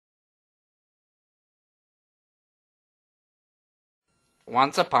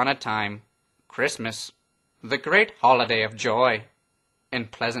Once upon a time, Christmas, the great holiday of joy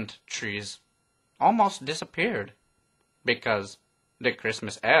and pleasant trees, almost disappeared because the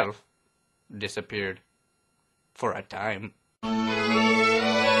Christmas elf disappeared for a time.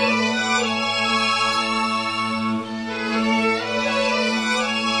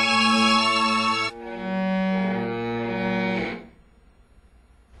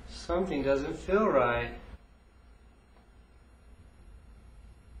 Something doesn't feel right.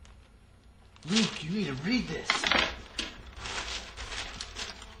 Luke, you need to read this.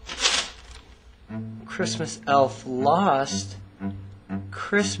 Christmas elf lost.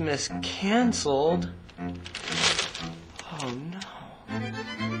 Christmas canceled. Oh no.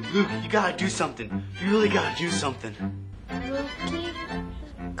 Luke, you gotta do something. You really gotta do something. Loki, is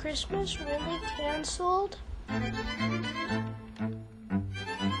Christmas really canceled?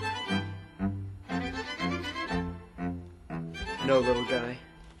 No, little guy.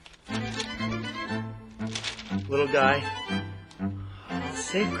 Little guy, I'll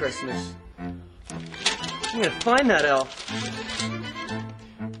save Christmas. I'm gonna find that elf.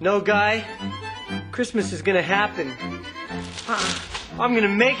 No, guy, Christmas is gonna happen. I'm gonna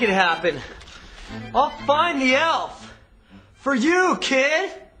make it happen. I'll find the elf. For you,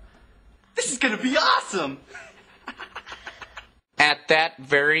 kid. This is gonna be awesome! At that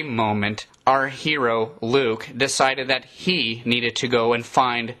very moment, our hero, Luke, decided that he needed to go and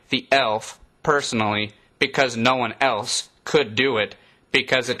find the elf personally because no one else could do it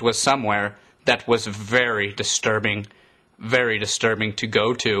because it was somewhere that was very disturbing to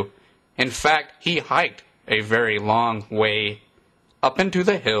go to. In fact, he hiked a very long way up into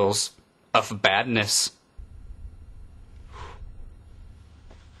the hills of badness.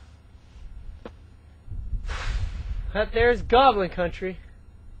 That there's Goblin Country.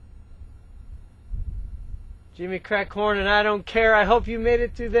 Jimmy Crackhorn and I don't care. I hope you made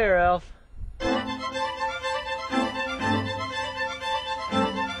it through there, elf.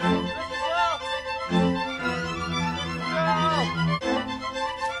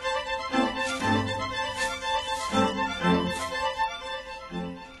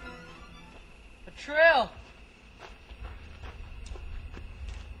 A trail.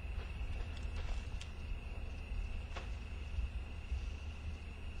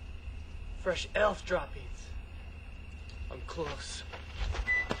 Fresh elf droppings. I'm close.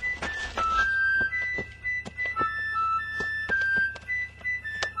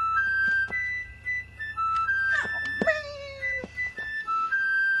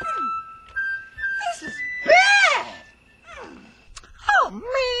 This is bad! Oh, man!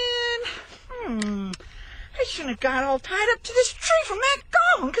 I shouldn't have got all tied up to this tree from that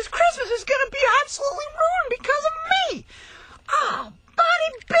goblin, because Christmas is going to be absolutely ruined because of me! Oh,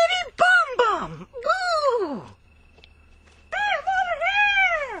 buddy bitty bum bum! Boo! Hey, I'm over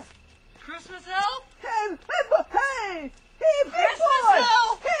here! Christmas elf? Hey, big boy! Hey, big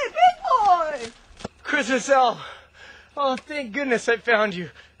boy! Christmas elf. Oh, thank goodness I found you.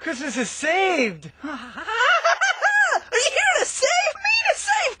 Christmas is saved. Are you here to save me? To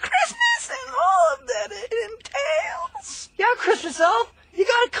save Christmas and all of that it entails? Yeah, Christmas elf. You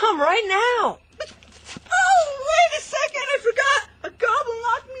gotta come right now. Oh, wait a second, I forgot! A goblin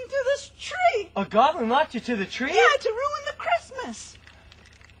locked me to this tree! A goblin locked you to the tree? Yeah, to ruin the Christmas!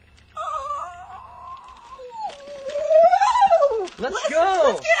 Oh. Let's go!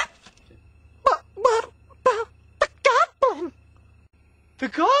 Let's get up! But, the goblin! The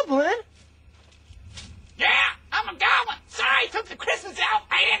goblin? Yeah, I'm a goblin. Sorry I took the Christmas elf.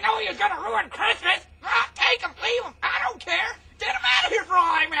 I didn't know he was gonna ruin Christmas. Take him, leave him. I don't care. Get him out of here for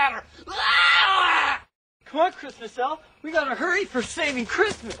all I matter. Ah! Come on, Christmas elf. We gotta hurry for saving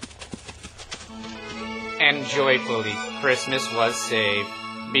Christmas. And joyfully, Christmas was saved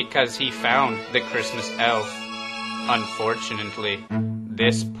because he found the Christmas elf. Unfortunately,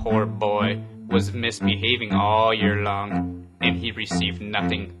 this poor boy was misbehaving all year long, and he received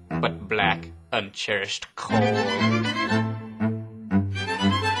nothing but black, uncherished coal.